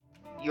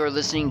You're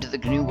listening to the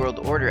GNU World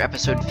Order,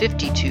 episode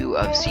 52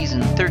 of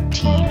season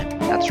 13.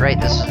 That's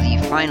right, this is the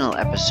final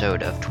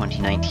episode of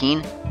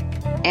 2019,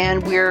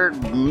 and we're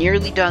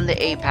nearly done the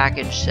A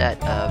package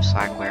set of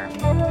Slackware.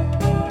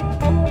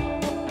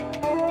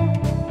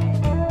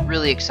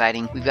 Really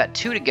exciting. We've got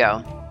 2 to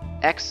go,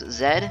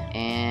 XZ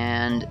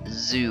and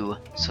Zoo.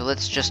 So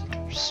let's just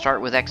start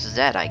with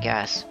XZ, I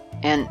guess.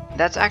 And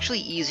that's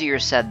actually easier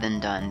said than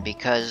done,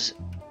 because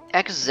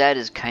XZ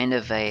is kind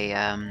of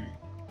a...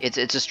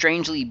 It's a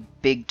strangely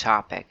big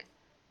topic.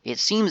 It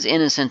seems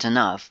innocent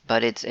enough,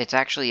 but it's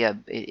actually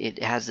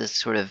it has this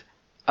sort of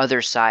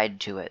other side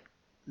to it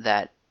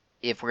that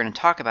if we're going to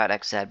talk about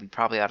XZ, we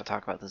probably ought to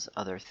talk about this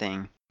other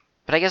thing.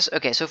 But I guess,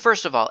 okay, so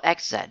first of all,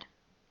 XZ.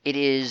 It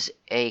is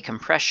a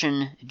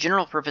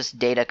general purpose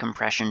data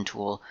compression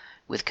tool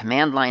with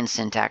command line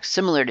syntax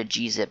similar to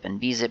gzip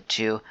and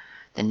bzip2.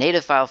 The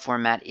native file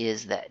format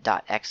is the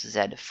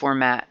 .xz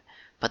format,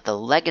 but the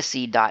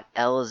legacy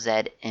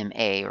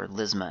 .lzma, or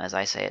Lisma as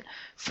I say it,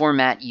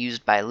 format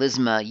used by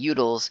Lisma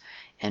utils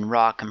and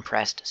raw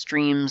compressed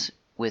streams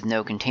with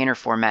no container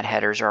format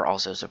headers are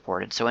also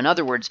supported. So in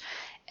other words,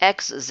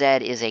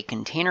 XZ is a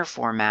container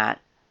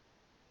format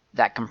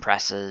that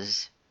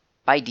compresses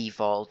by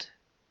default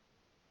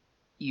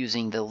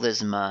using the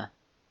Lisma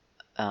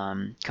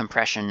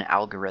compression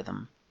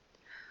algorithm.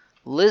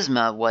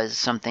 Lisma was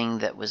something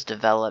that was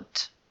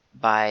developed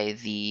by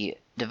the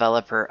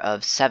developer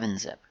of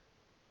 7-zip.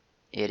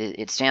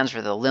 It stands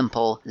for the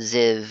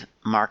Limpel-Ziv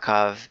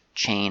Markov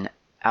chain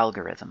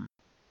algorithm.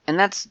 And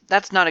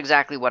that's not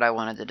exactly what I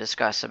wanted to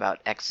discuss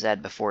about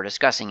XZ before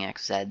discussing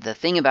XZ. The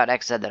thing about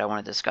XZ that I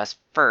want to discuss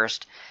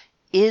first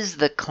is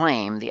the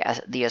claim,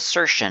 the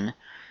assertion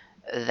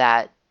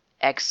that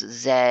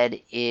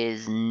XZ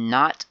is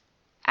not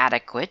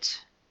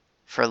adequate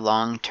for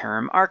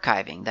long-term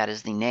archiving. That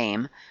is the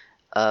name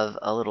of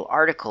a little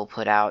article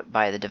put out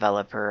by the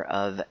developer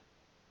of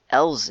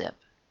LZip.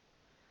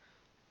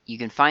 You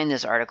can find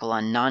this article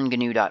on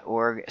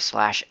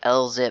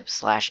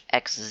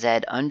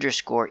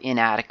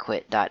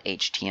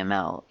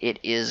nongnu.org/lzip/xz_inadequate.html. It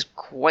is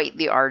quite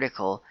the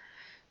article,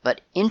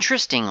 but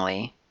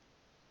interestingly,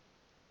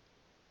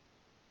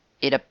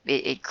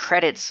 it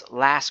credits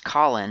Lars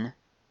Collin,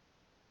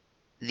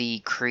 the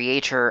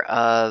creator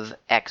of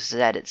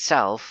XZ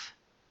itself,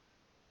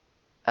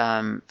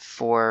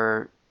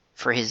 for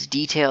his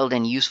detailed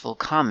and useful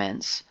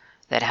comments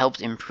that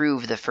helped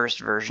improve the first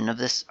version of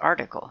this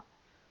article,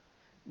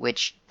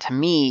 which to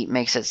me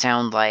makes it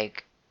sound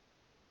like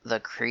the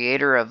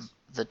creator of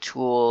the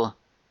tool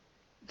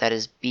that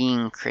is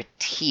being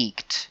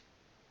critiqued,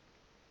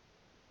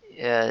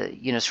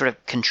 sort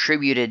of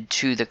contributed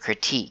to the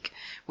critique,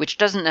 which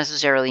doesn't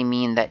necessarily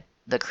mean that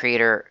the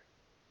creator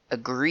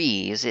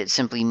agrees. It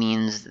simply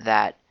means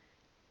that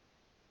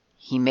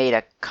he made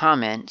a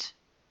comment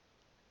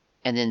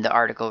and then the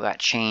article got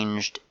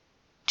changed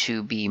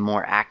to be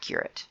more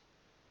accurate.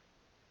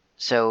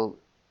 So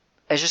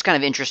it's just kind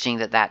of interesting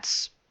that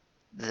that's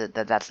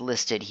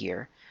listed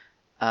here,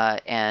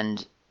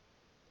 and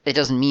it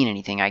doesn't mean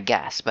anything, I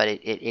guess, but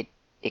it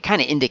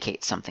kind of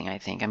indicates something, I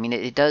think. I mean,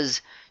 it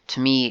does, to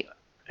me,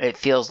 it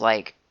feels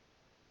like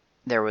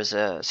there was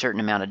a certain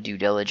amount of due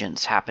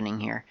diligence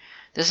happening here.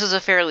 This is a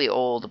fairly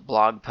old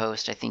blog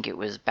post. I think it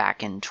was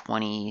back in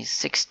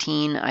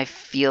 2016. I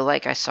feel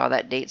like I saw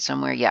that date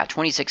somewhere. Yeah,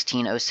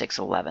 2016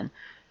 06/11.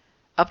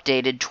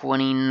 Updated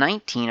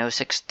 2019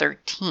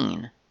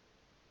 06/13.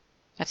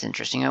 That's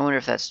interesting. I wonder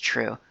if that's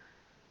true.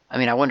 I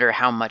mean, I wonder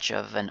how much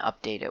of an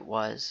update it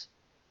was.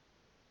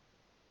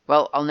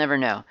 Well, I'll never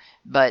know.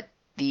 But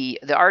the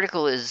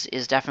article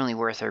is definitely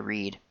worth a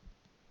read.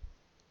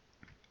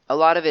 A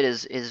lot of it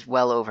is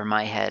well over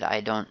my head.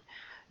 I don't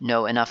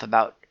know enough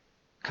about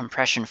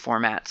compression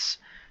formats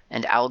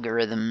and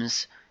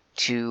algorithms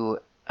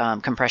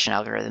compression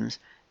algorithms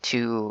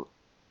to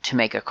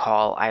make a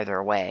call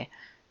either way.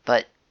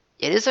 But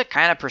it is a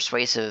kind of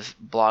persuasive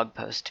blog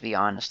post, to be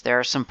honest. There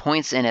are some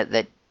points in it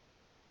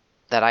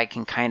that I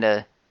can kind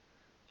of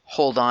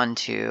hold on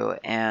to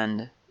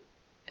and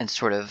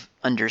sort of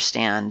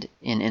understand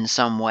in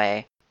some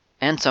way.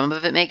 And some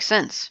of it makes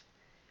sense.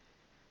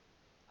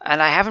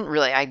 And I haven't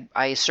really...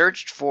 I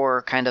searched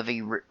for kind of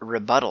a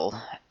rebuttal,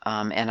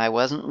 and I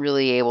wasn't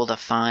really able to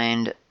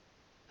find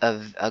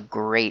a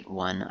great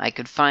one. I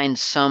could find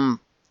some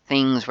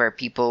things where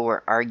people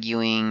were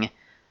arguing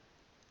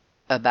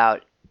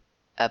about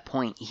a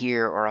point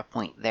here or a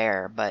point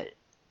there, but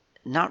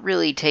not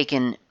really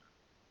taken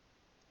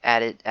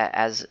at it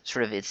as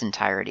sort of its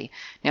entirety.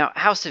 Now,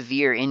 how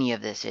severe any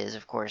of this is,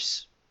 of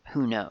course,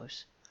 who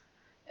knows?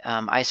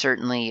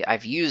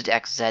 I've used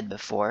XZ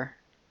before.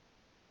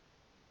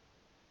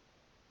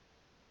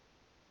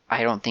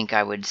 I don't think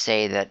I would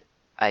say that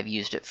I've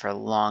used it for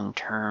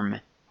long-term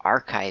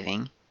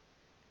archiving.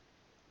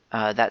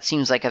 That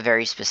seems like a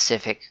very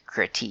specific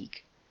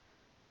critique.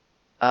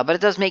 But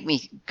it does make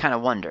me kind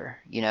of wonder.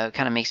 It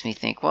kind of makes me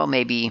think, well,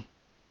 maybe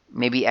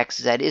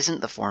XZ isn't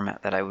the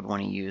format that I would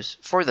want to use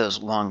for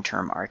those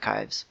long-term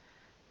archives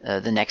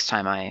the next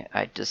time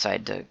I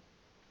decide to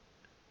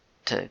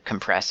to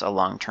compress a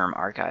long-term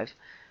archive.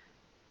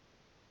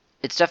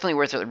 It's definitely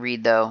worth a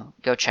read, though.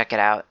 Go check it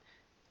out.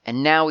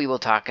 And now we will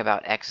talk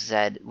about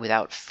XZ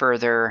without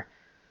further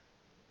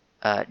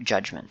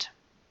judgment.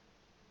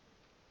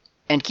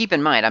 And keep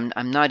in mind,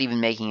 I'm not even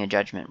making a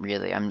judgment,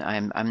 really.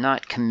 I'm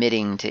not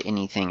committing to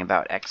anything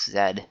about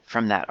XZ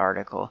from that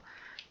article.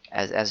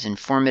 As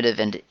informative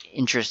and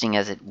interesting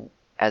as it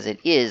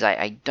is,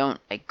 I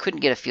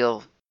couldn't get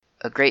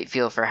a great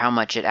feel for how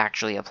much it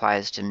actually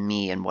applies to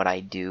me and what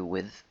I do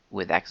with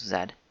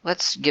XZ.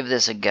 Let's give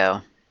this a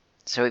go.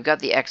 So we've got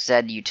the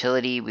XZ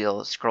utility.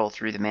 We'll scroll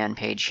through the man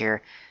page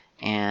here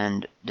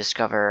and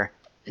discover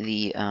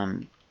the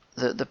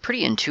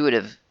pretty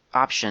intuitive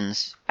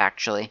options,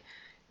 actually.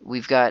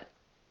 We've got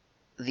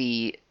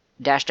the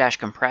 --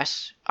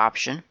 compress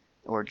option,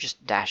 or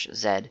just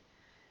 -z.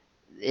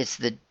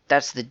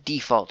 That's the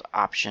default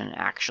option,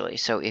 actually.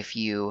 So if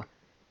you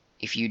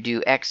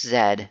do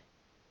XZ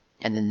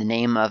and then the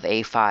name of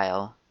a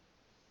file,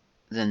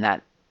 then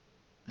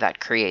that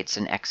creates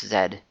an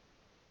XZ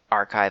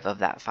archive of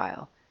that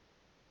file.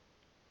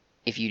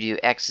 If you do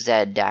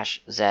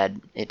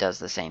XZ-Z, it does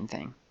the same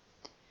thing.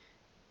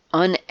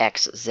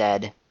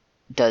 Un-XZ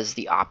does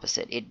the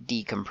opposite. It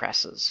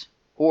decompresses.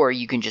 Or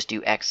you can just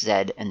do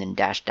XZ and then --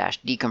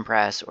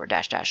 decompress, or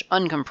 --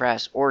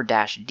 uncompress, or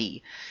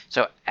 -D.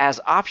 So as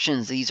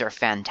options, these are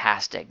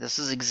fantastic. This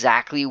is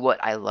exactly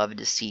what I love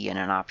to see in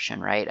an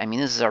option, right? I mean,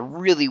 this is a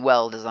really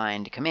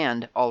well-designed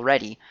command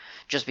already,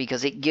 just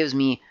because it gives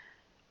me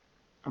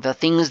the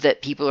things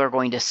that people are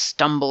going to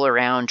stumble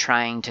around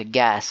trying to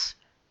guess,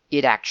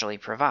 it actually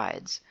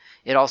provides.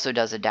 It also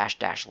does a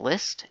 --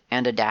 list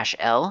and a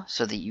 -L,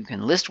 so that you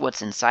can list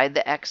what's inside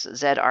the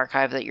XZ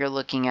archive that you're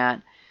looking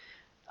at.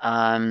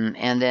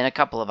 And then a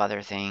couple of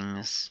other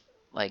things,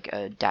 like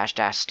a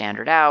 --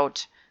 standard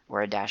out,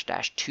 or a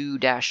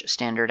 -2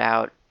 standard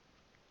out,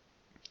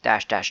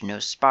 -- no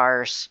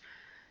sparse,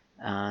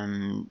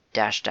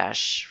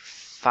 --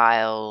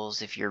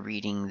 files if you're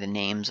reading the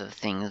names of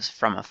things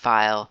from a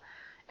file,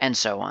 and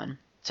so on.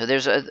 So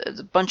there's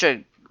a bunch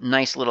of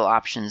nice little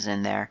options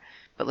in there,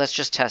 but let's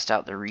just test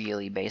out the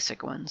really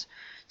basic ones.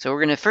 So we're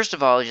going to first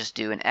of all just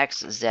do an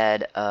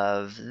XZ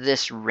of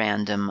this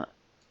random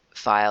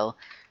file,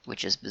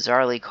 which is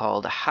bizarrely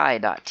called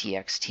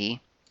hi.txt.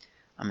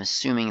 I'm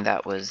assuming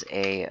that was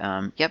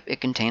a, yep,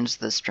 it contains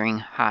the string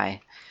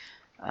hi.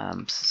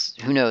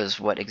 Who knows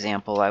what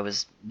example I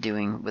was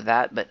doing with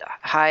that, but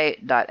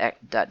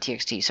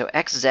hi.txt. So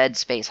xz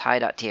space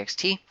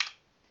hi.txt.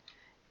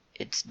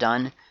 It's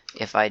done.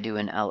 If I do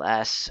an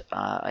ls,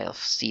 I'll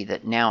see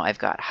that now I've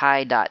got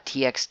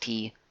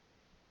hi.txt.xz.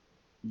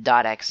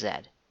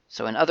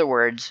 So in other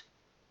words,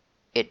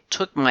 it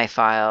took my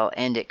file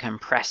and it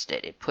compressed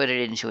it. It put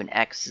it into an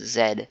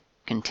XZ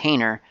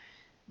container.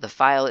 The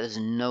file is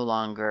no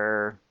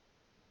longer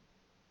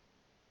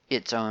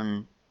its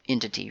own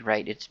entity,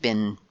 right? It's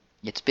been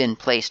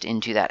placed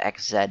into that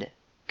XZ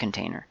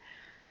container.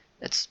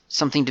 That's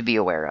something to be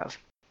aware of.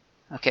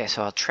 Okay,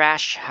 so I'll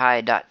trash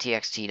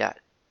hi.txt.xz,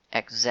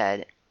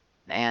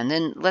 and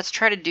then let's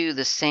try to do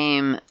the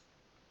same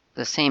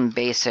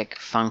basic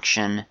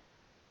function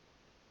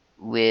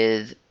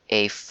with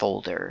a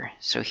folder.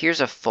 So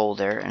here's a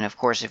folder, and of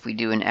course if we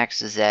do an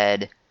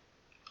XZ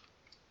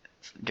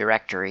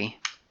directory,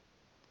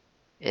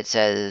 it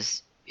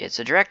says it's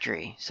a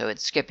directory, so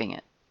it's skipping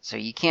it. So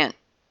you can't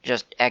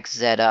just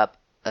XZ up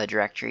a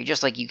directory,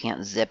 just like you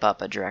can't zip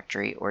up a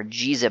directory or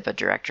gzip a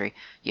directory.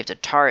 You have to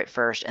tar it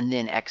first and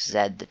then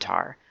XZ the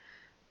tar.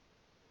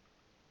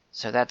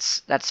 So that's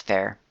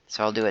fair.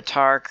 So I'll do a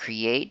tar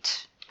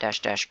create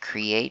 --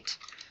 create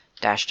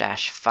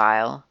 --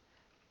 file,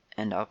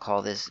 and I'll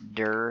call this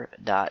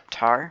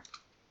dir.tar,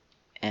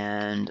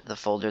 and the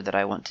folder that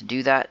I want to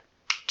do that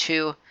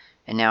to.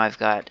 And now I've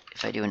got,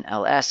 if I do an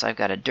ls, I've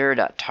got a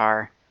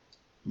dir.tar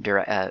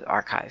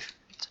archive.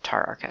 It's a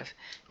tar archive.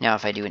 Now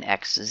if I do an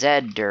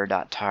xz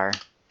dir.tar,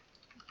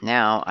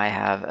 now I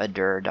have a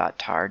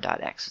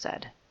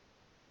dir.tar.xz.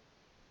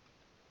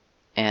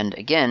 And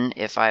again,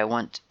 if I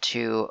want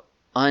to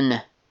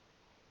un-xz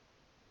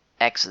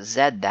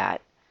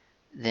that,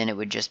 then it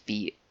would just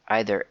be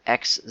either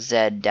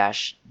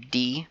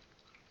xz-d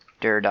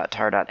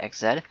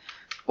dir.tar.xz,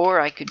 or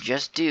I could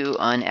just do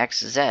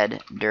un-xz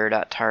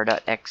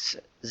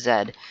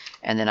dir.tar.xz,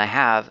 and then I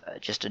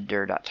have just a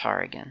dir.tar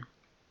again.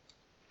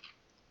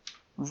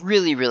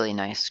 Really, really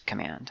nice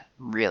command,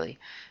 really.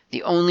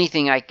 The only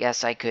thing I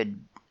guess I could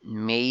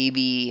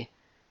maybe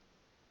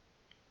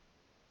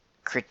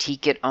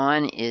critique it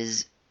on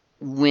is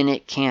when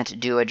it can't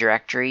do a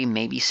directory,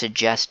 maybe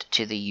suggest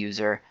to the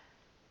user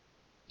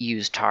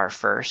use tar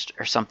first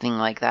or something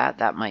like that.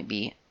 That might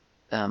be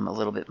a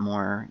little bit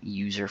more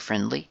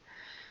user-friendly.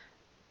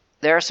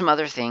 There are some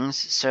other things.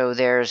 So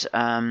there's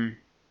the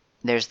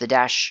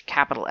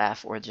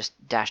 -F, or just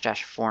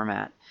 --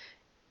 format,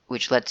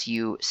 which lets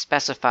you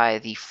specify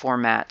the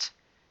format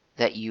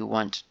that you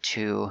want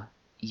to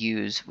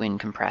use when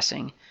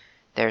compressing.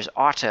 There's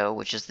auto,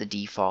 which is the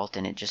default,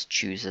 and it just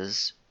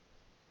chooses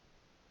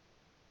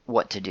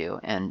what to do.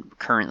 And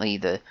currently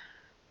the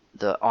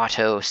the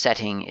auto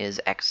setting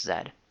is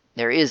XZ.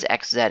 There is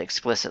XZ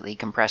explicitly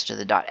compressed to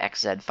the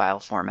 .xz file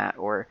format,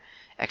 or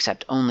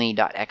accept only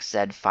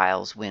 .xz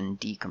files when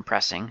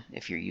decompressing,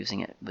 if you're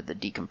using it with the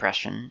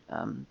decompression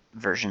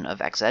version of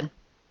XZ.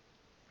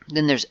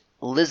 Then there's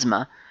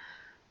Lisma,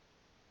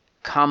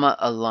 comma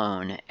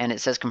alone, and it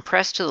says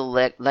compress to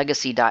the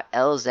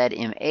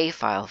legacy.lzma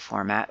file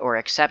format or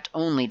accept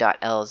only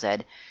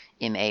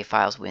 .lzma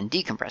files when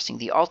decompressing.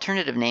 The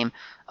alternative name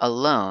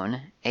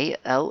alone,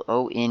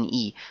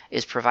 A-L-O-N-E,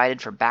 is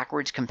provided for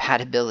backwards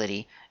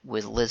compatibility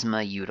with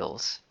Lisma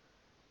utils.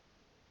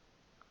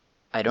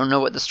 I don't know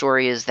what the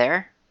story is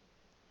there,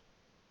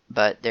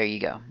 but there you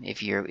go.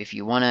 If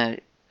you want to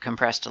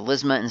compress to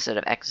Lisma instead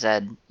of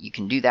XZ, you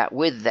can do that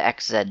with the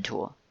XZ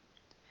tool.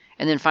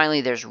 And then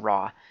finally there's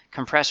raw.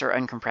 Compress or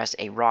uncompress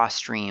a raw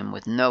stream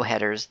with no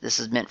headers. This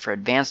is meant for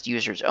advanced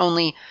users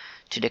only.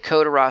 To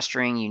decode a raw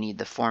string, you need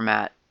the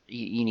format.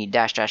 You need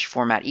 --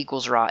 format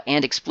equals raw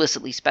and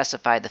explicitly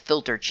specify the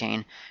filter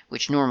chain,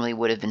 which normally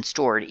would have been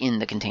stored in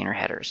the container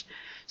headers.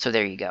 So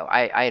there you go.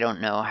 I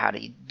don't know how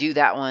to do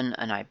that one,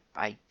 and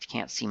I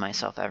can't see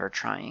myself ever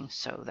trying,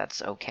 so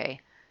that's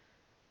okay.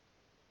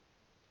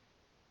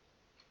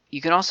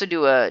 You can also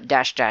do a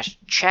 --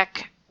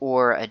 check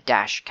or a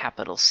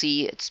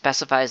 -C. It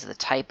specifies the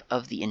type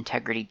of the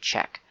integrity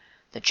check.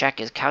 The check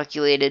is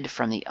calculated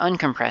from the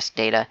uncompressed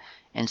data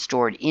and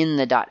stored in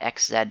the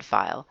 .xz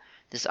file.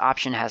 This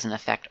option has an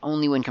effect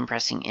only when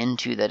compressing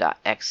into the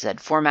 .xz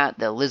format.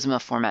 The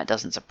Lisma format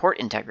doesn't support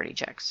integrity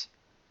checks.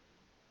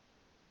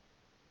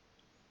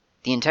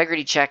 The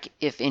integrity check,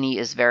 if any,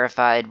 is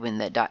verified when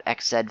the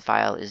 .xz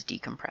file is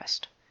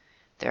decompressed.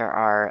 There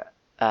are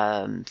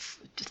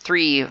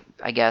three,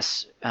 I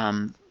guess,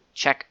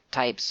 check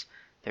types.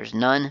 There's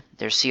none.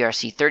 There's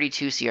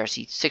CRC32,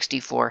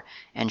 CRC64,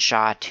 and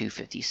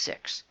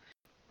SHA-256.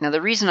 Now,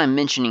 the reason I'm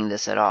mentioning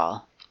this at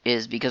all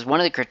is because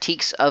one of the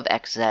critiques of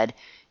XZ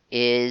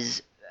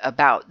is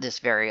about this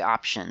very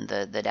option,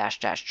 the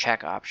 --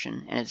 check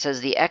option. And it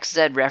says the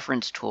XZ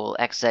reference tool,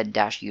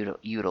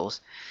 XZ-utils,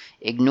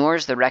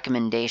 ignores the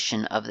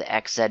recommendation of the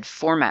XZ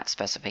format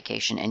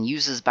specification and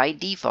uses by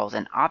default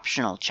an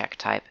optional check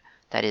type,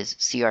 that is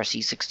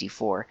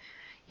CRC64,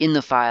 in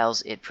the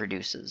files it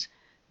produces.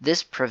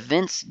 This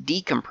prevents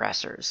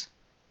decompressors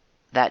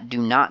that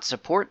do not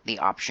support the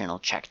optional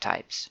check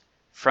types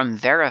from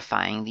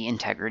verifying the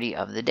integrity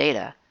of the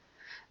data.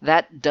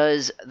 That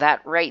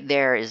right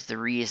there is the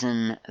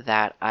reason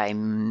that I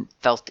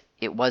felt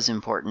it was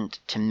important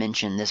to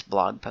mention this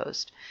blog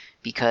post,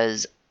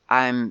 because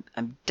I'm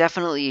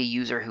definitely a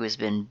user who has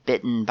been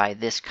bitten by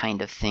this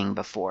kind of thing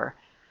before.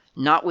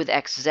 Not with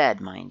XZ,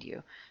 mind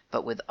you,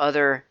 but with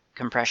other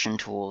compression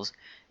tools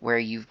where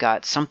you've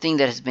got something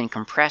that has been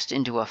compressed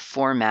into a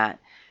format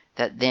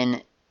that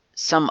then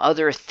some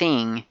other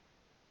thing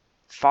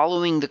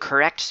following the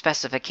correct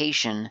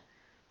specification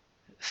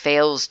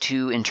fails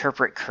to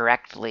interpret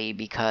correctly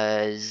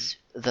because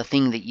the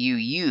thing that you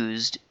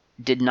used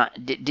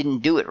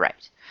didn't do it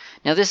right.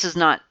 Now, this is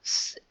not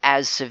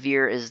as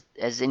severe as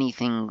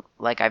anything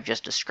like I've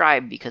just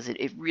described, because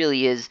it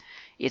really is,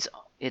 it's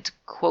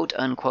quote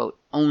unquote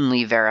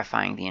only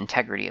verifying the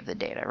integrity of the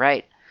data,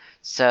 right?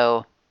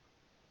 So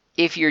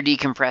if your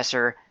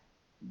decompressor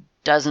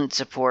doesn't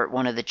support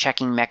one of the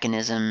checking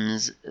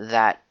mechanisms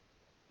that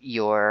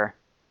your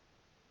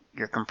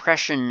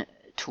compression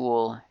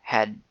tool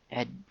had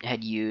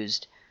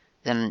used,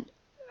 then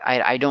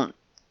I don't,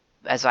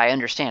 as I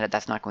understand it,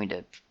 that's not going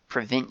to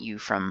prevent you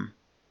from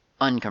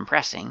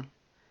uncompressing.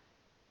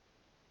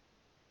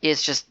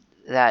 It's just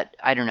that,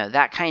 I don't know,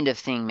 that kind of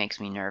thing makes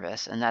me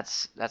nervous, and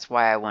that's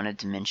why I wanted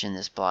to mention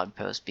this blog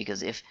post,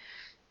 because if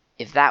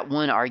that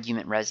one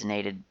argument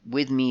resonated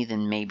with me,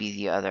 then maybe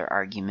the other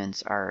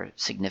arguments are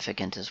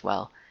significant as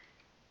well.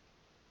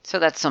 So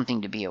that's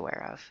something to be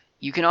aware of.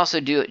 You can also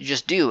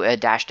just do a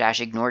 --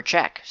 ignore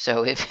check.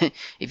 So if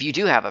you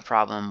do have a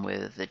problem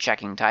with the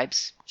checking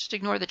types, just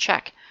ignore the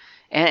check.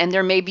 And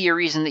there may be a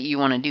reason that you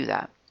want to do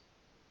that.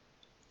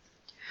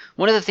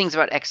 One of the things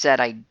about XZ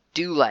I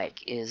do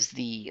like is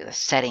the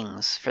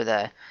settings for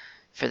the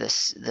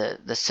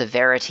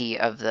severity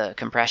of the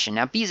compression.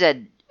 Now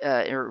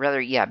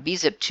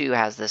BZip2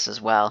 has this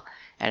as well,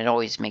 and it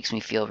always makes me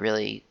feel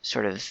really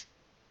sort of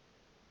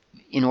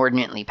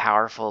inordinately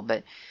powerful,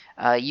 but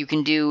you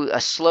can do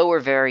a slower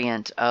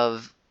variant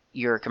of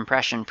your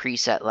compression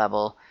preset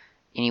level,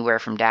 anywhere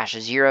from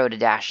 -0 to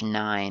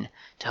 -9,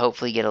 to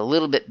hopefully get a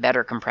little bit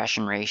better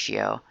compression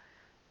ratio.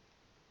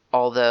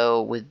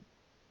 Although with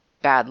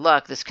bad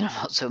luck, this can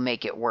also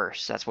make it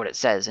worse. That's what it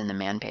says in the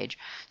man page.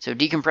 So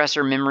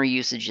decompressor memory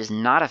usage is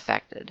not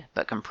affected,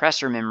 but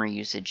compressor memory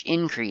usage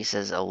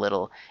increases a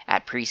little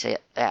at preset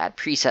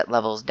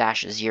levels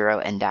 -0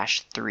 and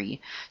 -3.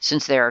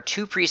 Since there are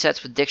two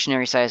presets with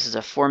dictionary sizes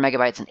of 4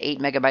 megabytes and 8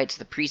 megabytes,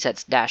 the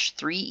presets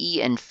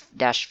 -3e and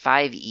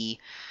 -5e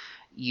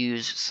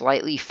use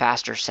slightly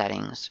faster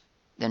settings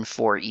than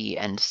 4e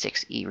and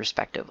 6e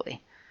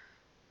respectively.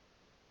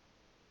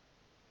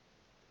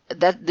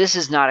 This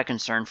is not a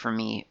concern for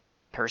me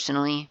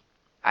personally.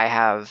 I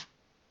have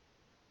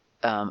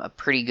a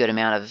pretty good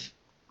amount of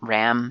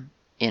RAM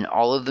in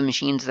all of the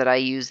machines that I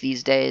use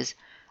these days.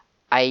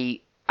 I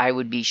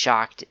would be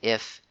shocked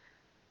if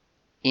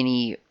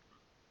any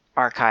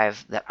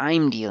archive that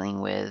I'm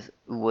dealing with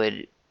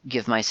would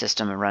give my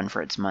system a run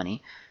for its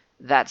money.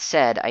 That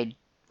said,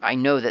 I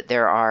know that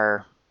there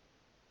are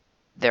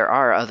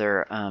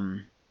other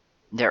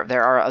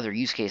there are other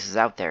use cases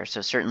out there,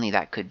 so certainly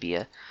that could be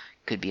a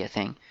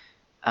thing.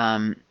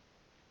 And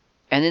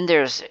then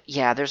there's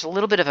a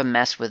little bit of a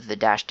mess with the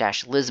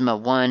 --Lisma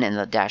 1 and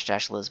the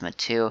 --Lisma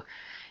 2.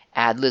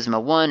 Add Lisma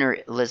 1 or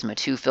Lisma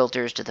 2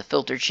 filters to the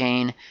filter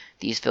chain.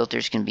 These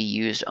filters can be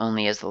used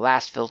only as the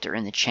last filter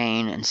in the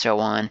chain, and so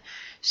on.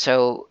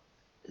 So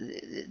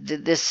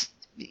this,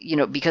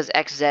 because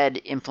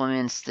XZ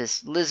implements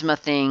this Lisma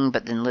thing,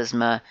 but then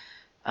Lisma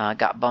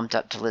got bumped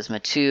up to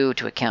Lisma 2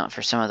 to account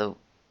for some of the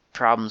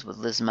problems with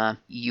Lisma,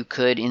 you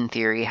could, in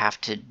theory, have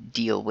to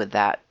deal with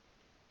that.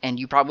 And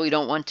you probably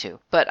don't want to.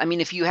 But I mean,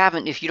 if you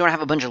don't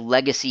have a bunch of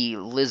legacy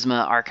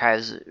Lisma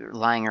archives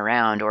lying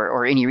around,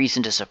 or any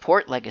reason to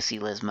support legacy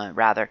Lisma,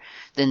 rather,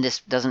 then this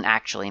doesn't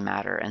actually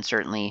matter. And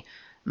certainly,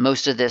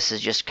 most of this is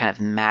just kind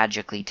of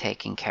magically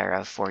taken care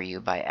of for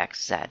you by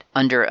XZ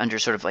under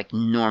sort of like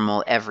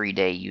normal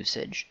everyday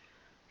usage.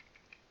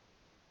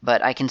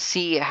 But I can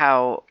see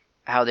how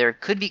there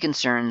could be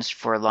concerns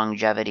for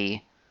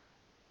longevity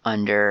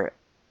under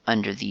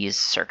these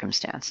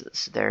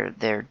circumstances.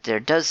 There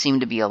does seem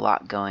to be a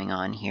lot going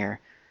on here.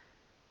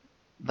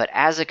 But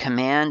as a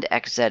command,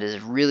 XZ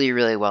is really,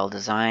 really well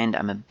designed.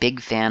 I'm a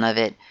big fan of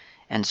it,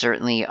 and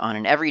certainly on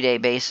an everyday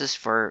basis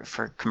for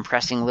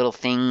compressing little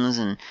things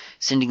and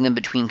sending them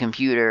between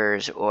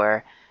computers,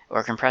 or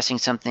compressing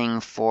something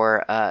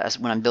for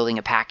when I'm building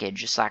a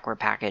package, a Slackware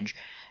package,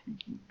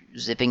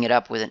 zipping it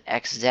up with an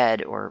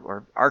XZ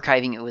or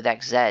archiving it with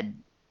XZ.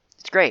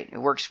 It's great. It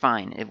works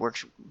fine. It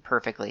works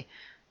perfectly.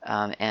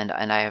 And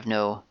I have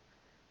no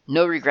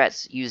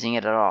regrets using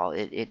it at all.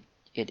 It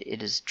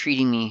is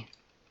treating me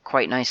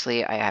quite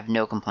nicely. I have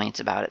no complaints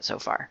about it so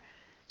far.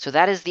 So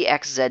that is the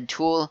XZ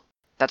tool.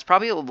 That's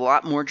probably a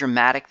lot more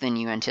dramatic than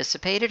you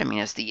anticipated. I mean,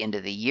 it's the end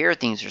of the year.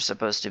 Things are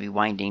supposed to be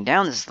winding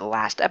down. This is the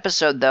last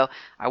episode, though.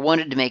 I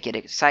wanted to make it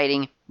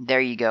exciting. There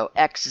you go.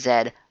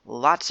 XZ.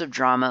 Lots of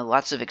drama.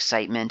 Lots of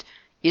excitement.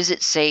 Is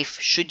it safe?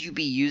 Should you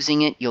be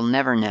using it? You'll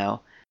never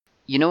know.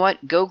 You know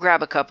what? Go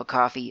grab a cup of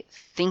coffee.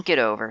 Think it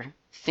over.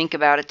 Think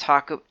about it,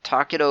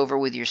 talk it over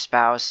with your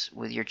spouse,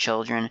 with your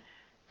children.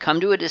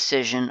 Come to a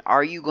decision.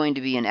 Are you going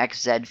to be an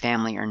XZ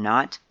family or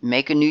not?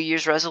 Make a New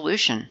Year's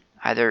resolution.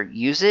 Either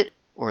use it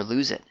or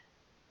lose it.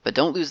 But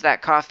don't lose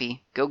that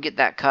coffee. Go get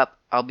that cup.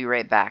 I'll be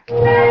right back.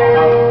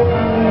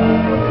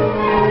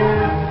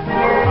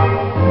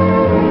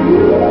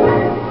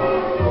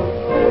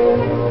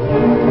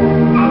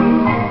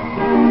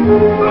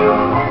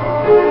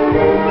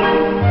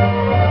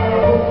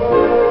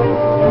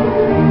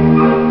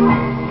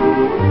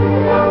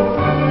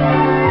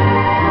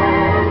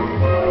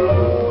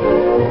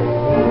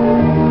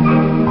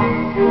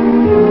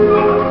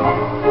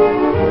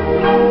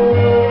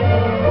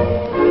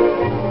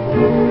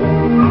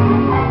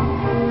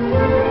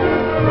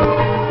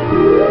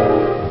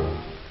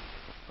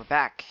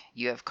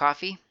 You have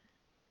coffee?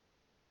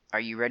 Are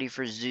you ready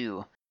for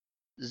Zoo?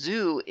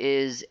 Zoo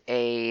is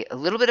a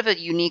little bit of a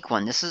unique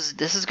one. This is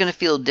going to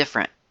feel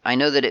different. I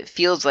know that it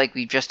feels like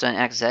we've just done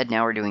XZ,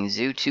 now we're doing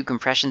Zoo, 2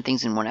 compression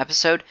things in one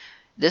episode.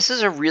 This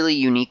is a really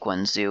unique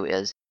one, Zoo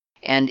is.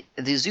 And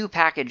the Zoo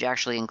package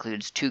actually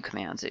includes 2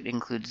 commands. It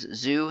includes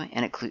Zoo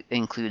and it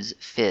includes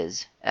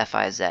Fizz,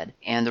 F-I-Z.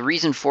 And the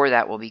reason for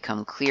that will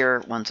become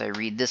clear once I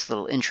read this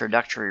little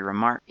introductory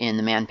remark in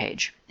the man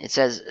page. It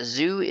says,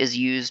 Zoo is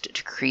used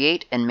to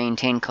create and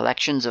maintain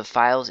collections of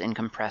files in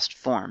compressed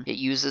form. It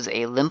uses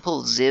a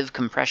Limpel-Ziv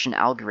compression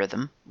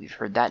algorithm, we've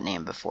heard that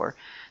name before,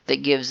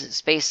 that gives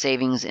space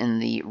savings in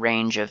the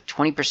range of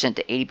 20%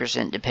 to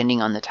 80%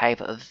 depending on the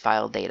type of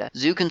file data.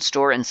 Zoo can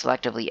store and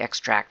selectively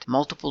extract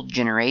multiple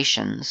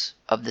generations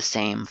of the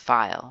same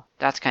file.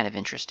 That's kind of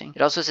interesting.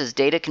 It also says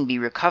data can be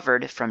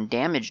recovered from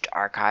damaged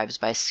archives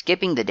by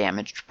skipping the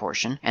damaged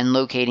portion and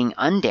locating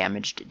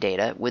undamaged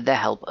data with the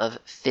help of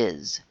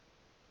Fizz.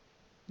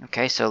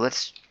 Okay, so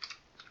let's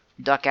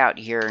duck out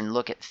here and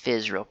look at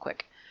Fizz real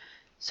quick.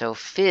 So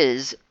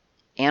Fizz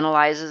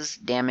analyzes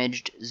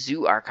damaged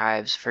Zoo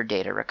archives for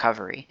data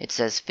recovery. It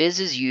says Fizz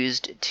is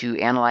used to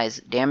analyze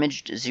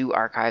damaged Zoo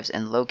archives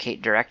and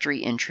locate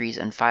directory entries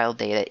and file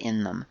data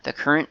in them. The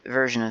current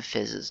version of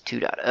Fizz is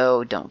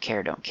 2.0, don't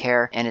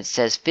care, and it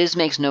says Fizz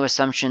makes no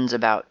assumptions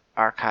about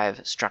archive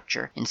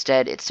structure.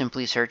 Instead, it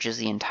simply searches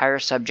the entire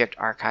subject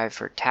archive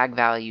for tag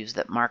values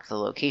that mark the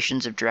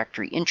locations of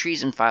directory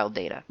entries and file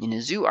data. In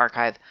a Zoo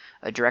archive,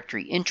 a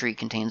directory entry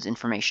contains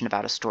information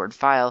about a stored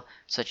file,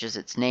 such as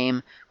its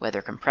name,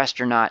 whether compressed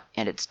or not,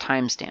 and its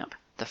timestamp.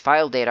 The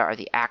file data are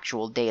the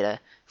actual data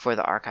for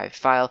the archived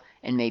file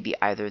and may be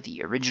either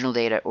the original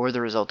data or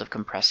the result of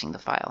compressing the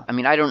file. I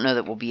mean, I don't know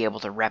that we'll be able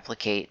to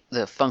replicate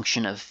the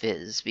function of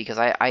fizz because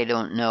I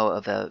don't know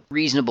of a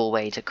reasonable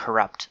way to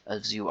corrupt a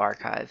zoo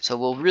archive. So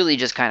we'll really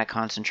just kind of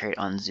concentrate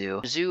on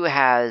zoo. Zoo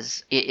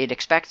has, it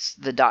expects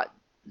the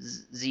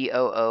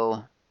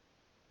 .zoo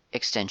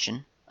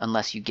extension,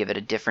 unless you give it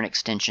a different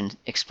extension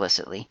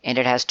explicitly. And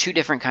it has two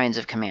different kinds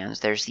of commands.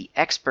 There's the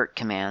expert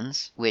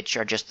commands, which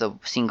are just the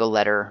single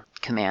letter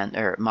command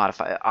or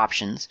modify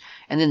options.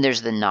 And then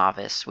there's the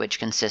novice, which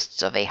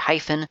consists of a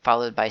hyphen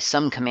followed by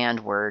some command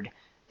word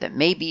that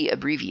may be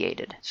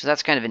abbreviated. So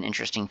that's kind of an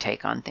interesting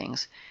take on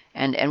things.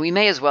 And we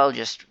may as well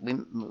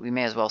we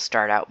may as well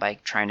start out by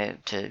trying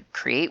to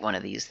create one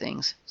of these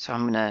things. So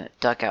I'm going to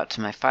duck out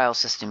to my file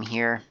system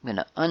here. I'm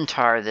going to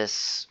untar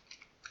this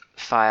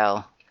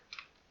file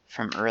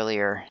from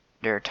earlier,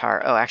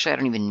 dirtar. Oh, actually, I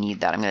don't even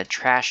need that. I'm going to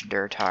trash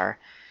dirtar.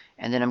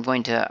 And then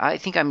I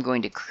think I'm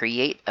going to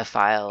create a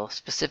file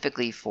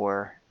specifically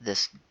for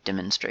this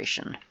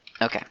demonstration.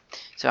 Okay,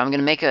 so I'm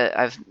going to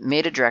I've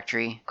made a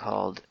directory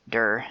called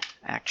dir,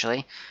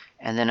 actually.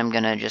 And then I'm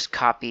going to just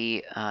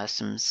copy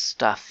some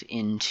stuff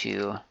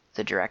into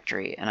the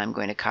directory. And I'm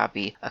going to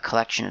copy a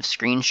collection of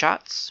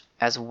screenshots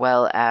as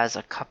well as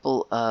a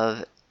couple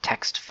of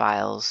text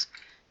files,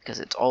 because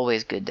it's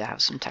always good to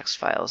have some text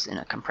files in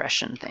a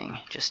compression thing,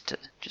 just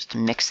to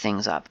mix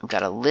things up. I've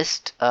got a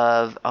list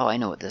of, oh, I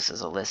know what this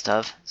is a list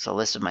of. It's a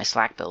list of my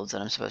Slack builds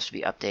that I'm supposed to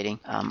be updating.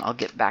 I'll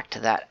get back to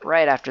that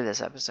right after this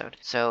episode.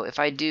 So if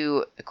I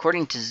do,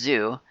 according to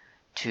Zoo,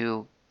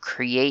 to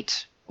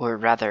create, or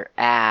rather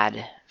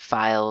add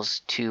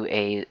files to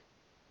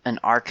an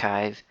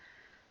archive,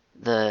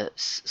 the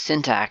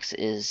syntax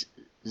is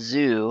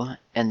zoo,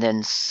 and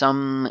then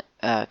some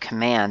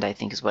command, I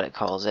think is what it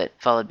calls it,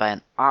 followed by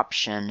an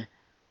option,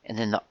 and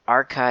then the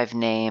archive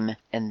name,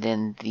 and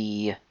then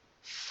the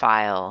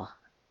file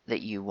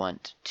that you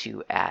want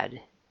to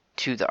add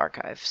to the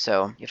archive.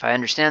 So if I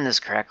understand this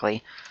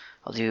correctly,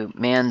 I'll do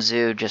man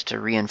zoo just to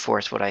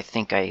reinforce what I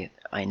think I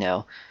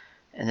know,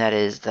 and that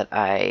is that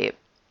I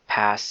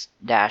pass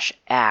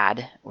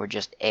 -add, or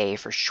just A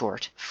for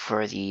short,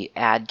 for the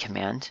add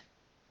command,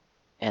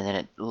 and then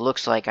it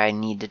looks like I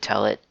need to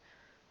tell it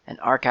an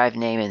archive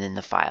name and then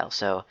the file.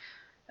 So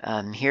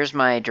here's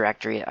my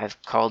directory. I've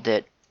called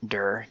it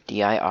dir,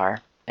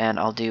 D-I-R, and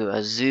I'll do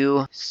a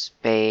zoo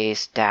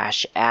space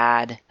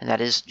 -add, and that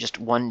is just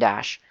one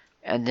dash,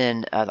 and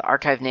then the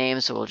archive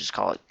name, so we'll just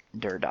call it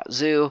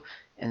dir.zoo,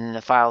 and then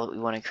the file that we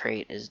want to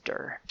create is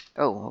dir.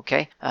 Oh,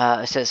 okay.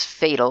 It says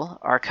fatal,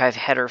 archive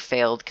header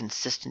failed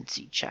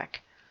consistency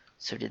check.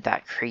 So did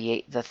that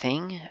create the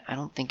thing? I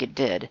don't think it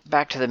did.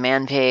 Back to the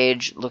man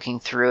page, looking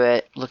through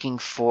it, looking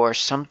for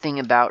something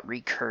about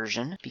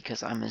recursion,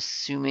 because I'm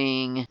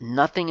assuming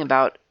nothing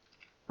about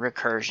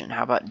recursion.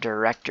 How about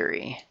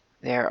directory?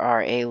 There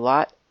are a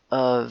lot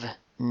of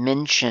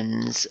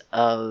mentions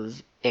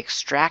of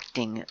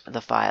extracting the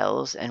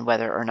files and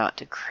whether or not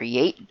to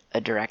create a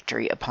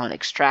directory upon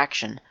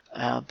extraction,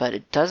 but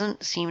it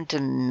doesn't seem to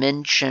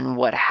mention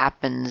what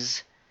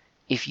happens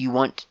if you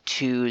want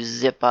to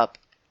zip up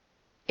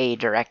a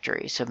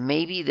directory. So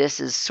maybe this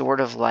is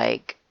sort of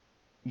like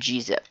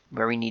gzip,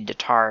 where we need to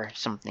tar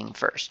something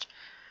first.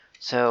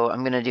 So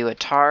I'm going to do a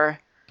tar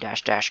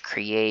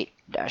 --create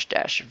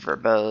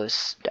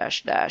 --verbose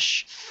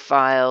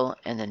 --file,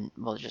 and then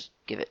we'll just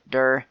give it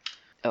dir.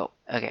 Oh,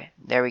 okay,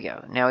 there we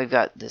go. Now we've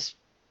got this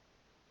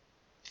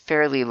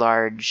fairly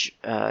large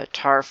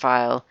tar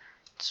file.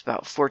 It's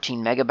about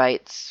 14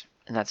 megabytes,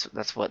 and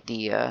that's what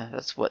the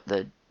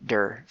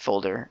dir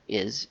folder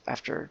is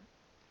after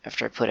I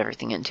put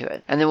everything into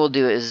it. And then we'll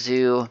do a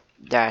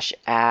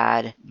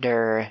zoo-add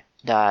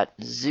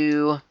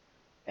dir.zoo,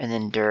 and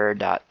then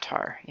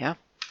dir.tar, yeah?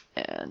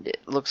 And it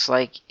looks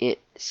like it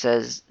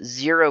says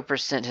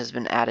 0% has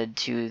been added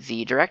to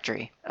the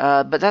directory.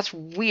 But that's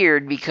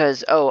weird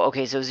because, oh,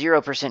 okay, so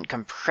 0%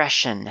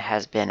 compression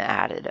has been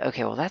added.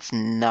 Okay, well, that's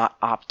not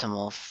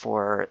optimal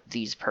for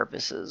these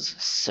purposes.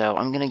 So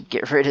I'm going to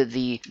get rid of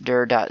the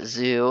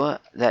dir.zoo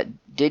that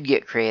did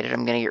get created.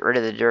 I'm going to get rid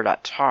of the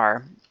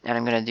dir.tar. And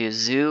I'm going to do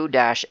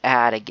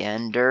zoo-add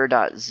again,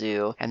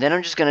 dir.zoo. And then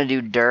I'm just going to do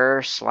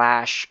dir/**.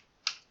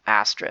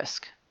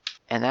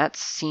 And that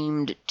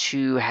seemed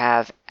to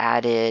have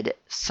added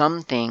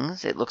some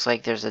things. It looks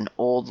like there's an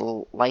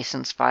old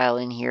license file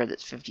in here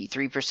that's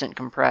 53%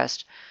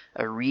 compressed,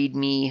 a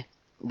README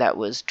that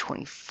was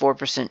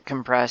 24%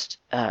 compressed,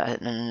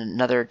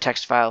 another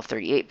text file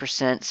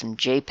 38%, some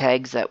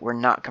JPEGs that were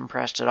not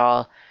compressed at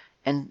all,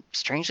 and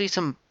strangely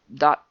some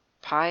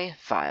 .py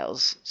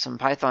files, some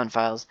Python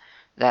files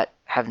that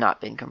have not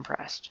been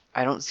compressed.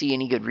 I don't see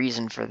any good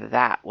reason for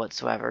that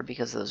whatsoever,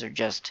 because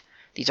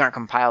these aren't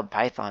compiled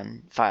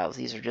Python files.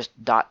 These are just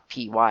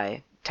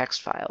 .py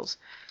text files.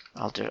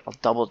 I'll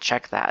double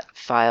check that.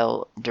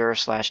 File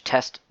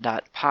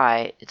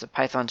dir/test.py. It's a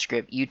Python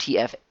script,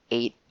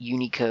 UTF-8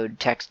 Unicode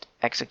text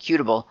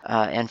executable,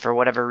 and for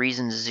whatever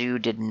reason Zoo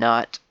did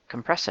not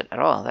compress it at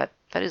all. That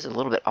is a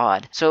little bit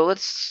odd. So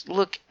let's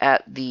look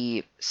at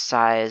the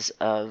size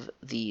of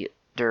the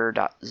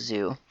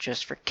dir.zoo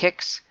just for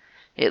kicks.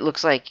 It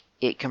looks like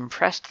it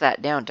compressed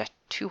that down to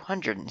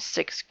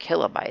 206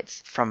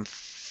 kilobytes from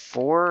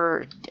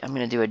 4. I'm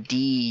going to do a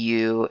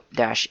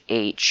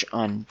du-h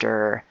on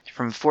dir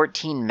from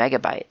 14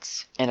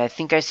 megabytes. And I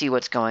think I see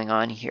what's going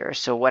on here.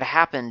 So what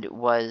happened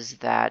was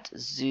that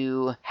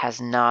zoo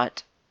has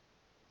not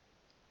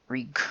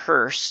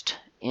recursed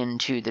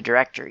into the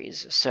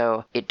directories.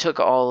 So it took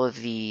all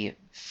of the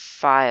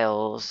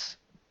files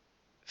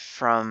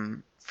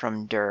from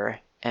dir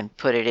and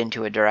put it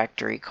into a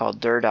directory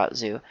called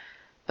dir.zoo,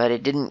 but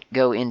it didn't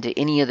go into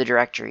any of the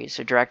directories.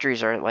 So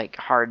directories are like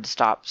hard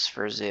stops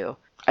for zoo.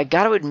 I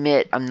got to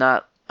admit, I'm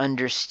not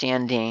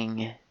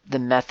understanding the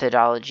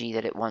methodology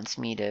that it wants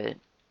me to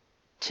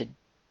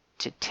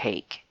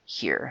take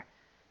here,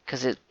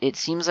 because it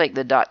seems like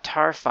the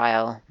 .tar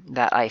file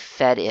that I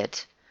fed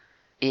it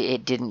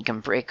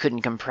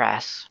couldn't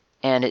compress,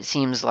 and it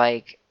seems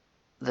like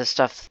the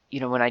stuff,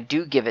 when I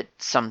do give it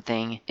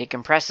something, it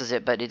compresses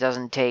it, but it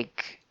doesn't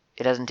take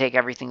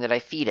everything that I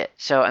feed it.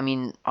 So, I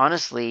mean,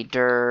 honestly,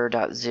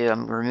 dir.zoo,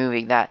 I'm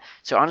removing that.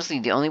 So, honestly,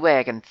 the only way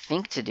I can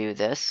think to do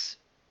this,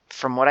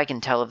 from what I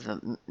can tell of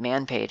the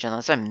man page,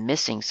 unless I'm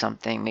missing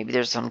something, maybe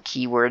there's some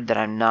keyword that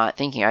I'm not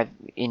thinking.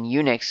 In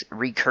Unix,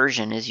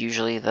 recursion is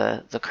usually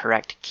the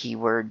correct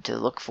keyword to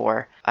look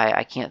for.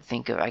 I can't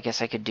think of, I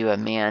guess I could do a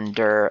man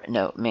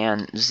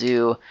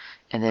zoo,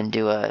 and then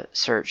do a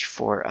search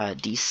for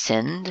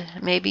descend,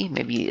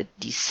 maybe a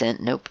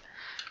descent, nope.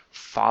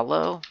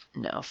 Follow,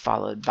 no,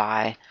 followed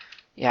by.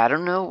 Yeah, I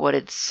don't know what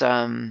it's,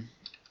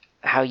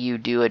 how you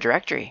do a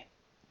directory.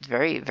 It's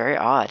very, very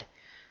odd,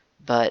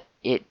 but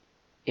it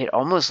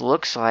almost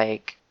looks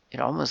like, it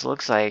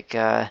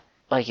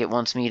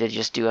wants me to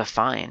just do a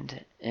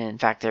find. In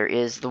fact, there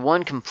is the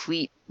one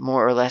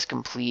more or less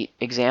complete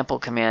example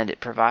command it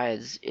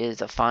provides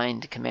is a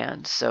find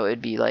command. So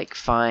it'd be like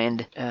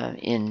find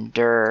in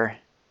dir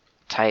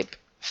type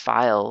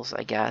files,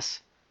 I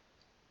guess,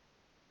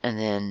 and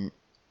then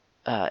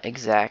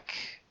exec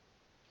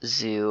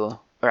zoo,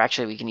 or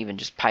actually we can even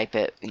just pipe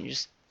it. We can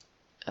just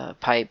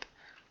pipe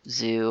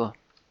zoo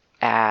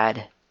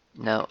add.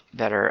 No,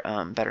 better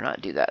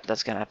not do that.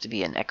 That's gonna have to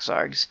be in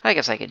xargs. I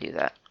guess I could do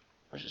that.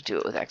 I'll just do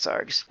it with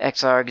xargs.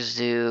 Xargs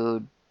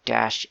zoo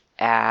dash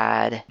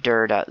add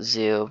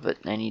dir.zoo, but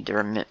I need to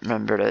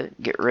remember to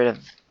get rid of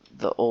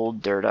the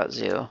old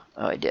dir.zoo. Oh,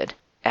 I did.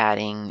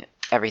 Adding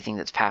everything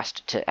that's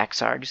passed to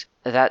xargs.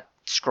 That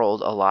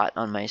scrolled a lot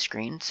on my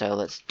screen, so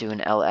let's do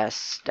an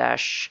ls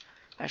dash.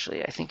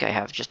 Actually, I think I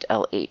have just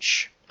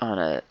lh on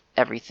a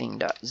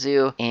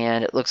everything.zoo,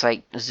 and it looks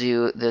like the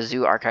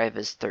zoo archive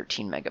is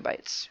 13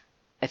 megabytes.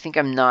 I think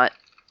I'm not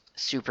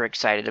super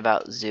excited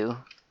about zoo,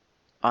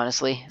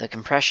 honestly. The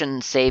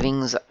compression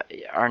savings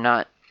are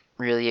not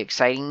really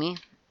exciting me.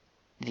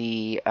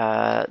 The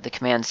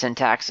command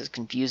syntax is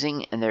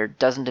confusing, and there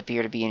doesn't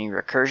appear to be any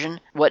recursion.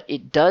 What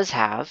it does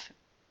have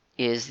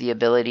is the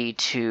ability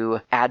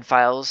to add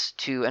files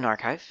to an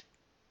archive,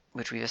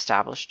 which we've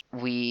established.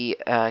 We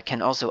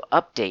can also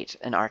update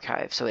an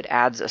archive, so it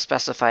adds a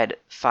specified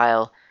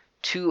file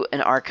to an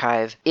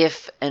archive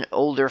if an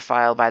older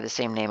file by the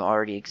same name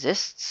already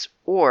exists,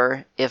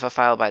 or if a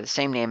file by the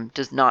same name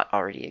does not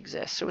already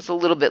exist. So it's a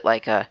little bit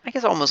like I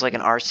guess almost like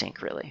an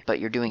rsync really, but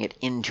you're doing it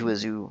into a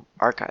zoo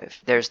archive.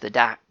 There's the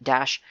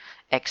dash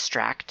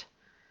extract,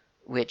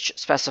 which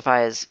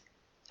specifies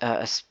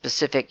a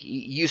specific,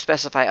 you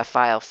specify a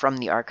file from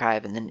the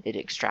archive, and then it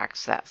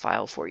extracts that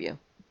file for you,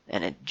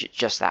 and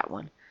just that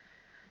one.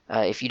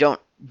 If you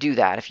don't do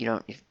that, if you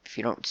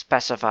don't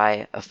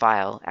specify a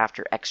file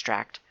after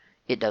extract,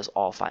 it does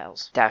all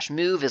files. Dash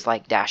move is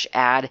like dash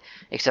add,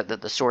 except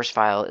that the source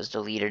file is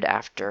deleted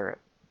after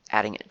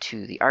adding it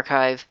to the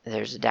archive.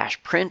 There's a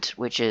dash print,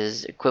 which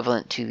is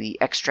equivalent to the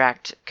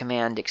extract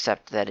command,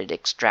 except that it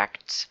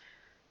extracts,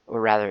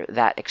 or rather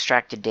that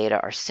extracted data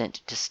are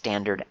sent to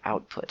standard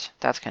output.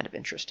 That's kind of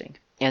interesting.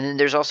 And then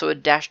there's also a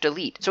dash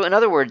delete. So in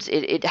other words,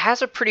 it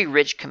has a pretty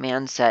rich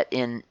command set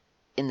in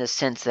the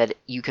sense that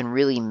you can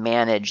really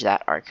manage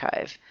that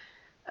archive.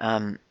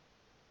 And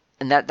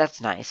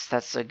that's nice.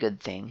 That's a good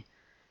thing.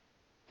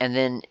 And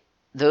then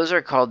those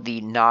are called the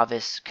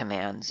novice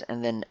commands.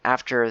 And then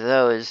after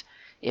those,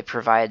 it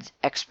provides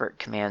expert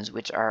commands,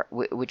 which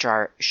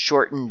are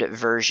shortened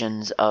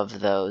versions of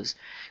those,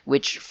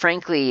 which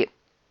frankly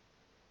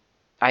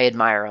I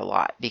admire a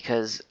lot,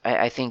 because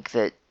I think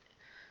that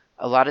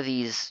a lot of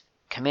these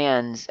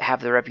commands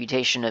have the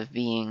reputation of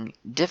being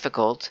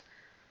difficult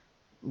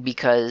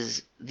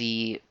because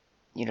the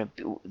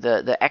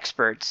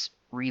experts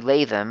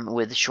relay them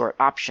with short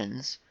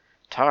options.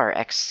 tar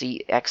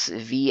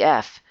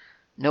xvf.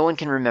 No one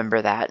can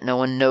remember that. No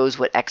one knows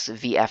what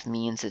xvf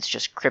means. It's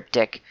just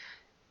cryptic.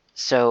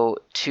 So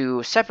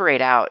to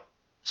separate out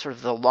sort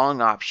of the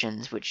long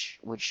options, which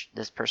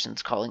this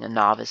person's calling a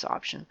novice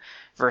option,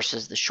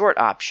 versus the short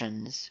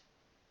options,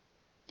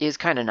 is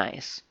kind of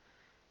nice.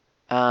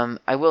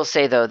 I will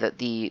say though that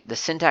the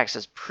syntax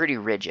is pretty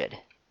rigid.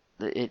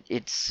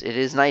 It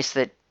is nice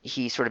that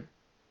he sort of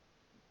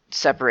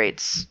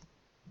separates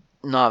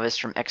novice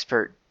from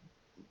expert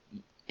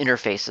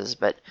interfaces,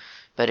 but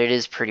it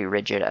is pretty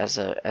rigid as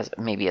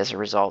maybe as a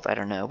result. I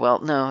don't know. Well,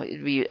 no,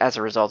 it'd be as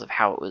a result of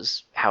how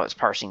it's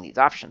parsing these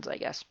options, I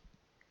guess.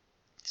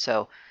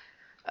 So,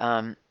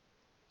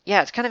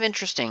 yeah, it's kind of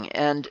interesting,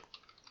 and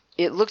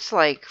it looks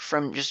like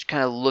from just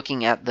kind of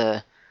looking at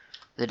the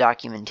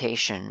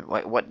documentation,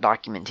 what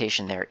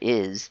documentation there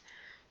is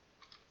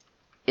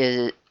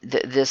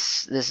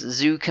this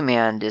zoo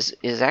command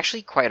is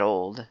actually quite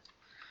old.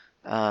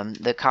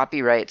 The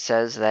copyright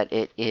says that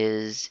it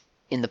is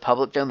in the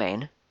public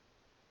domain,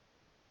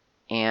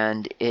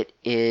 and it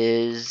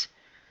is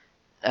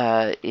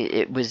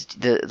it was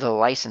the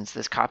license.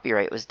 This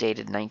copyright was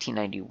dated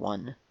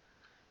 1991,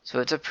 so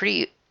it's a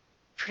pretty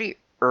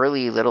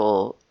early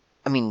little.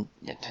 I mean,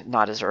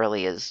 not as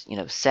early as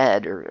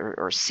SED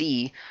or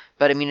C,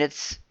 but I mean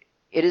it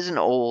is an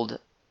old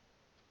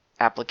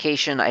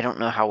application. I don't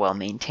know how well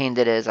maintained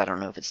it is. I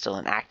don't know if it's still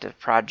an active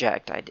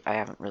project. I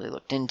haven't really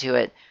looked into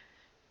it,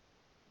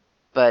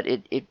 but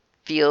it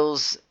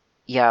feels,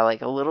 yeah,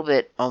 like a little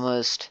bit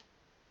almost,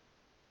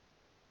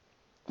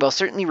 well,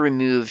 certainly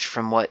removed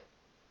from what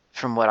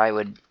I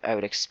would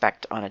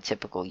expect on a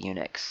typical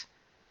Unix,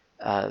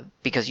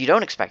 because you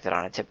don't expect it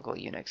on a typical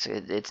Unix.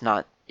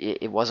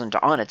 It wasn't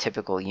on a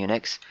typical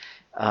Unix,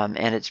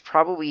 and it's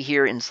probably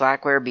here in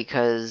Slackware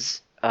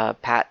because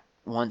Pat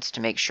wants to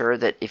make sure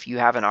that if you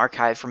have an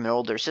archive from an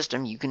older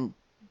system, you can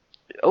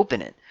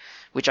open it,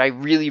 which I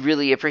really,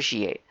 really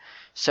appreciate.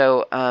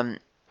 So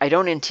I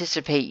don't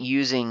anticipate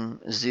using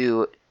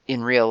Zoo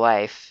in real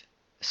life.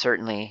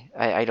 Certainly,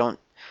 I don't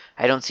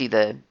see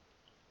the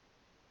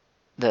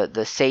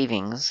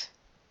savings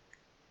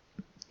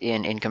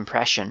in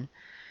compression,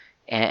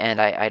 and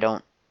I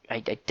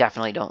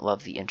definitely don't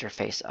love the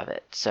interface of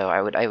it. So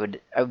I would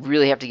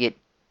really have to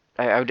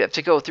I would have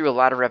to go through a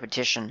lot of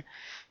repetition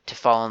to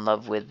fall in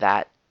love with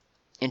that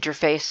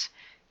interface,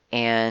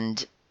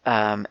 and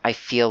I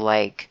feel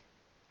like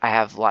I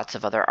have lots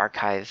of other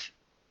archive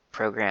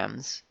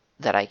programs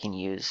that I can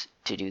use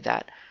to do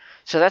that.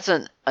 So that's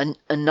a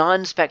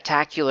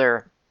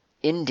non-spectacular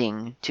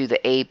ending to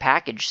the A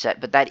package set,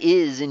 but that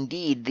is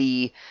indeed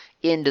the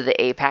end of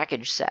the A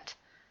package set.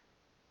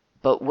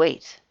 But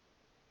wait,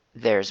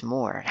 there's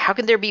more. How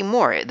can there be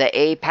more? The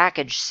A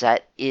package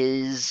set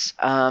is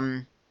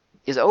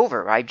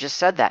over. I just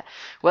said that.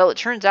 Well, it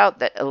turns out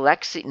that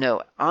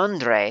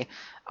Andre,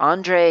 I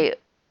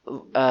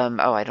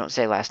don't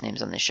say last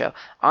names on this show.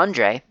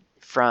 Andre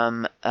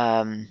from,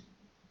 I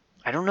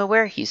don't know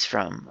where he's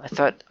from. I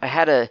thought I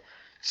had a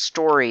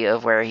story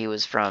of where he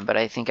was from, but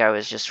I think I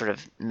was just sort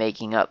of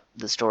making up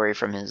the story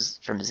from his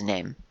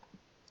name.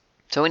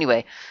 So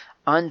anyway,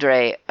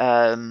 Andre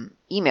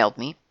emailed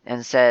me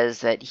and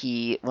says that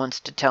he wants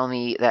to tell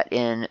me that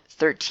in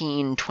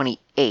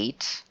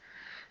 1328,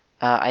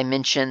 I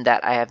mentioned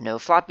that I have no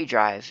floppy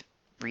drive.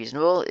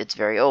 Reasonable, it's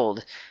very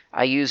old.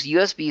 I use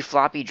USB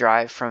floppy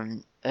drive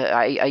from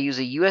I use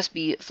a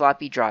USB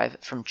floppy drive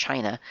from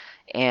China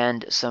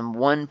and some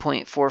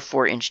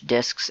 1.44-inch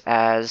disks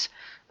as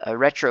a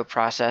retro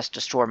process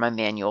to store my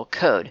manual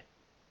code.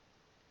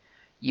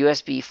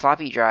 USB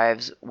floppy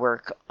drives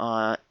work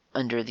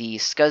under the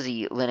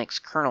SCSI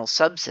Linux kernel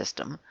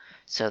subsystem,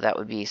 so that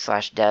would be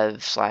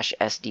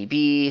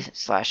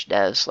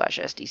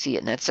 /dev/sdb/dev/sdc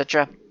and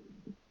etc.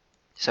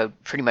 So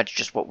pretty much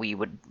just what we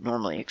would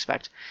normally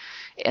expect.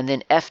 And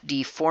then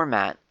FD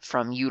format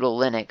from Util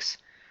Linux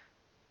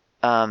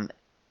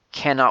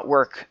cannot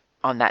work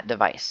on that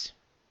device.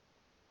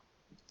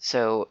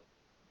 So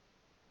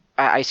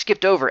I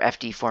skipped over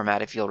FD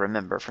format, if you'll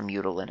remember, from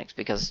Util Linux,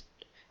 because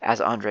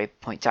as Andre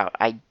points out,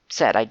 I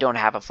said I don't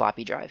have a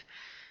floppy drive.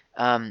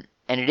 And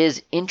it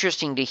is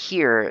interesting to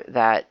hear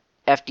that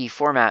FD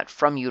format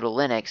from Util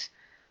Linux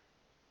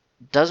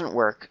doesn't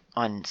work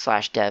on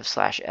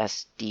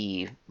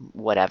 /dev/sd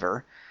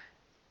whatever.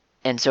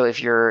 And so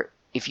if you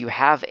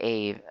have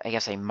a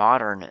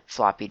modern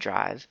floppy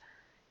drive,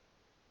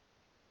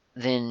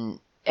 then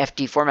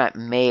FD format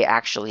may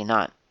actually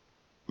not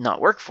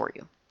work for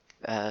you.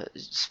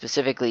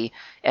 Specifically,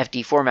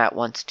 FD format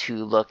wants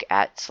to look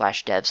at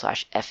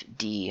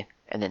 /dev/fd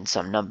and then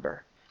some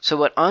number. So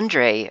what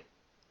Andre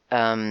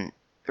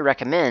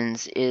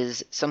recommends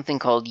is something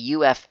called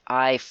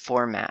UFI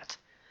format,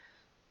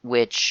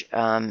 which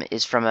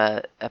is from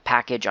a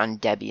package on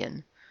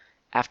Debian.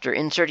 After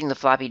inserting the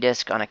floppy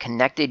disk on a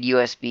connected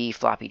USB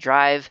floppy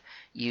drive,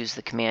 use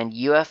the command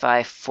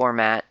UFI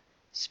format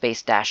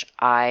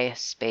 /i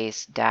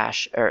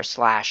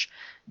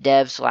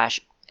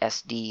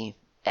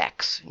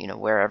 /dev/sdx,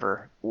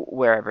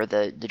 wherever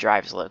the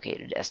drive is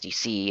located,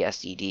 SDC,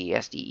 SDD,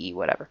 SDE,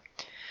 whatever,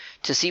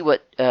 to see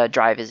what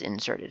drive is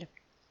inserted.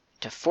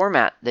 To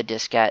format the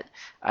diskette,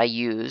 I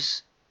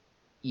use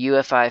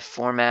UFI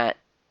format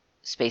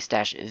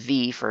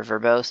 /v for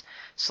verbose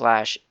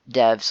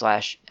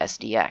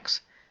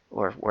 /dev/sdx,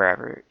 or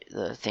wherever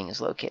the thing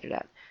is located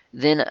at.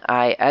 Then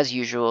I, as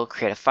usual,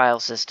 create a file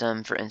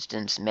system, for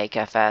instance,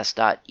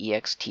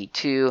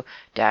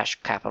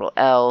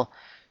 makefs.ext2-L,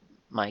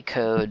 my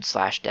code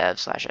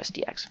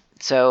 /dev/sdx.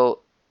 So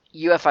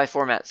UFI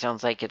format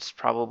sounds like it's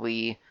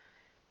probably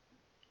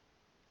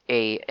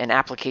an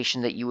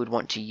application that you would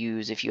want to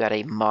use if you had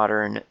a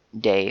modern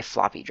day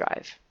floppy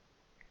drive.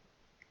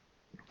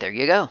 There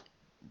you go.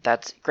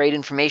 That's great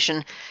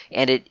information,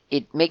 and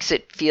it makes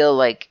it feel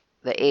like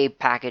the A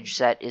package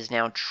set is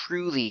now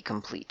truly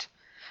complete.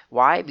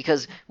 Why?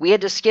 Because we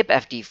had to skip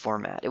FD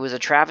format. It was a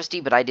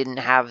travesty, but I didn't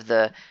have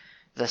the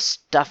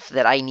stuff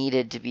that I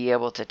needed to be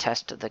able to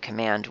test the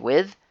command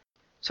with.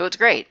 So it's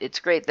great. It's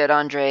great that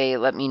Andre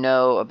let me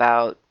know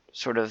about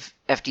sort of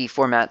FD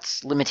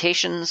format's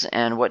limitations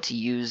and what to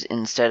use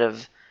instead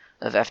of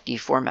FD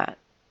format.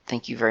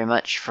 Thank you very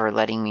much for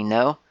letting me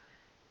know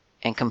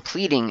and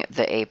completing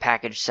the A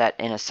package set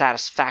in a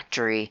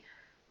satisfactory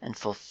and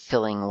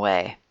fulfilling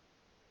way.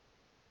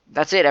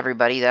 That's it,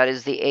 everybody. That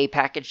is the A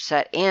package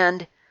set,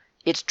 and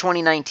it's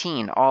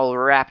 2019, all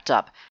wrapped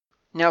up.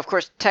 Now, of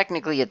course,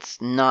 technically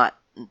it's not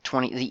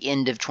the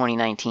end of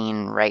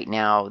 2019 right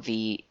now.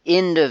 The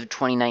end of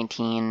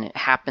 2019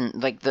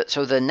 happened,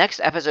 so the next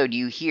episode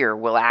you hear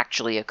will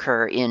actually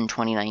occur in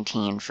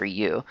 2019 for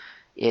you.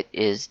 It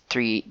is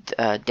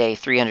day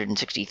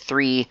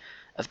 363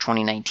 of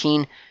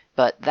 2019,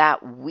 but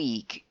that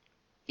week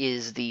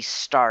is the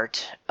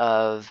start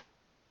of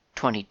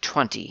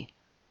 2020.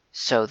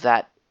 So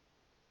that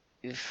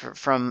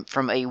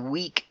from a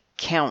week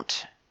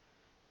count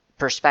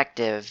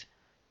perspective,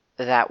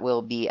 that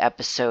will be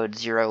episode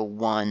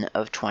 01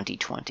 of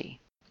 2020.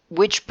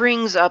 Which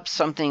brings up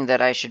something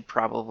that I should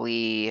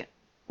probably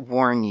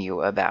warn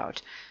you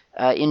about.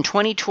 In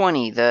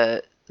 2020,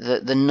 the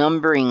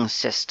numbering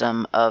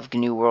system of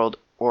GNU World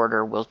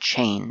Order will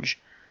change.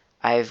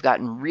 I've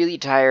gotten really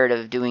tired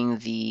of doing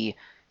the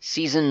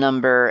season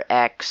number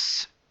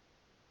X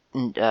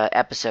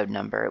episode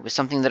number. It was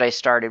something that I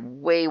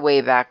started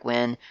way back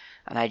when,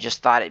 and I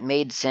just thought it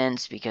made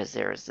sense because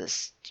there was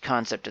this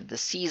concept of the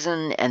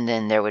season, and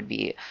then there would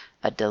be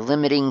a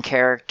delimiting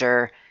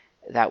character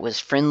that was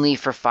friendly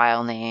for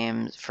file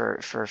names.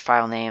 For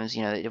file names,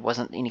 it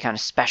wasn't any kind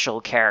of special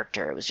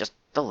character. It was just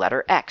the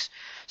letter X.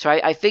 So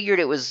I figured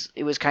it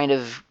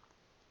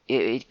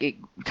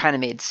kind of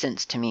made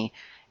sense to me.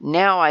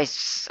 Now I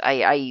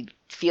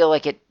feel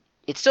like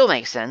it still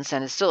makes sense,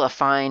 and it's still a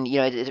fine,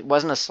 it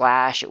wasn't a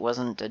slash, it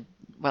wasn't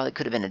it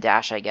could have been a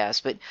dash, I guess,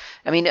 but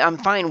I mean, I'm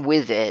fine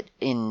with it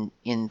in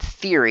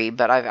theory,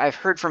 but I've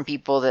heard from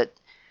people that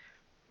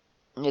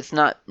it's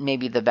not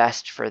maybe the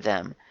best for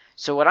them.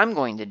 So what I'm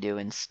going to do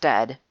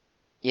instead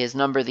is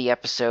number the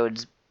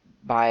episodes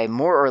by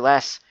more or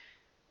less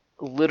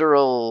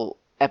literal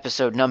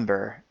episode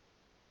number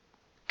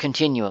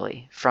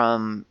continually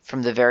from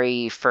the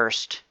very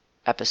first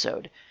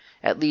episode,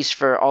 at least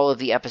for all of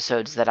the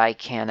episodes that I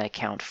can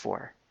account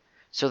for.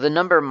 So the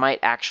number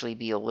might actually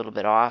be a little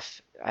bit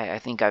off. I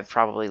think I've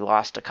probably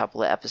lost a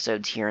couple of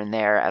episodes here and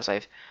there as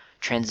I've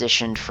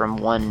transitioned from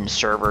one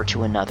server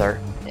to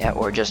another,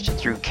 or just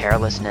through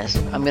carelessness.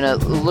 I'm going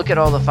to look at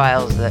all the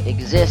files that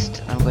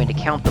exist, I'm going to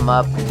count them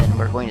up, and then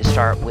we're going to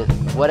start with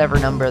whatever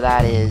number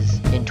that is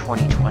in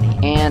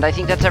 2020. And I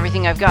think that's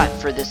everything I've got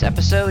for this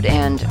episode,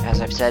 and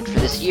as I've said, for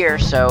this year.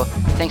 So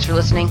thanks for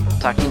listening.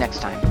 Talk to you next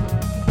time.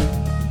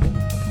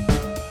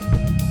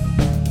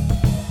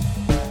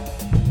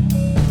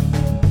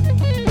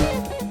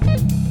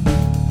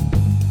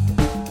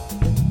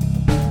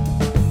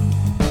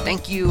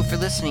 Thank you for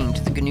listening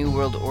to the GNU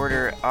World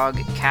Order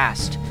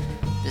OGcast.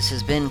 This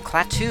has been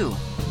Klaatu.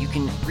 You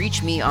can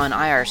reach me on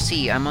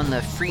IRC. I'm on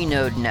the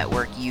Freenode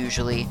network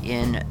usually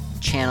in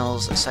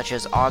channels such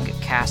as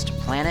OGcast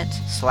Planet,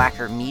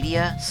 Slacker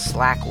Media,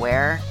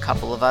 Slackware, a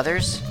couple of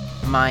others.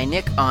 My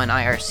nick on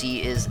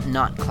IRC is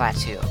not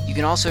Klaatu. You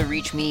can also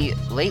reach me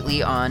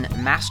lately on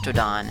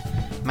Mastodon.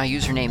 My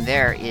username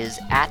there is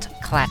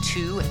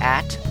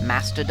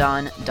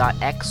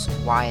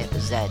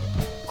 @klaatu@mastodon.xyz.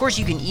 Of course,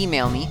 you can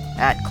email me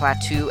at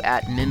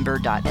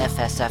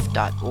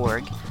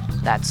klaatu@member.fsf.org.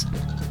 That's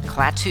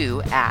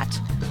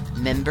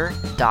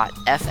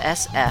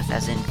klaatu@member.fsf,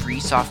 as in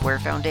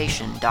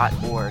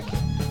freesoftwarefoundation.org.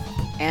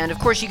 And of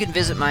course, you can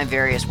visit my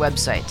various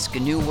websites,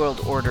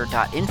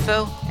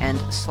 gnuworldorder.info and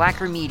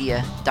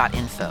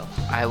slackermedia.info.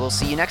 I will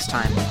see you next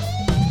time.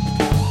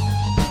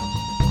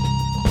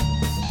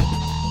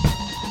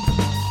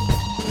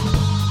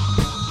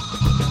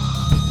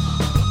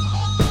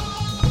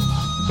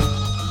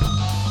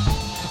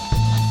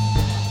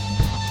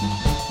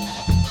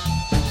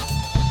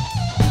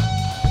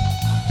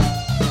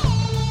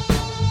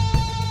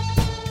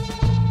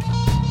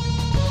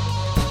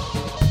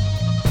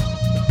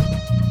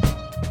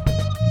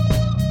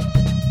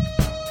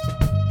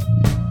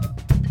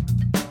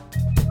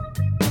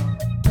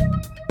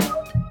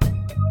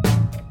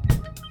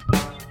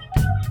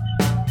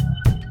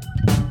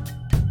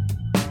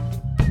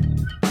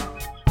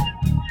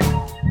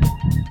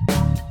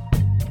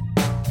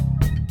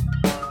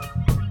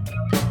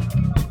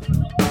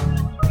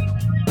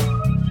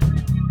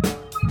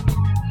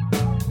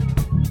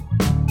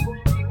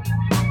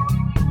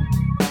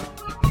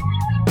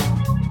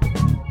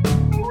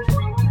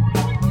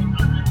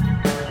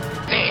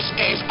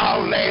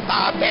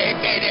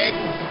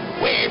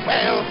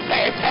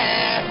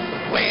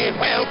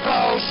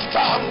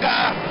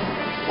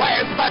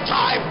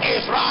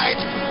 is right.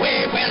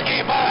 We will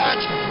ever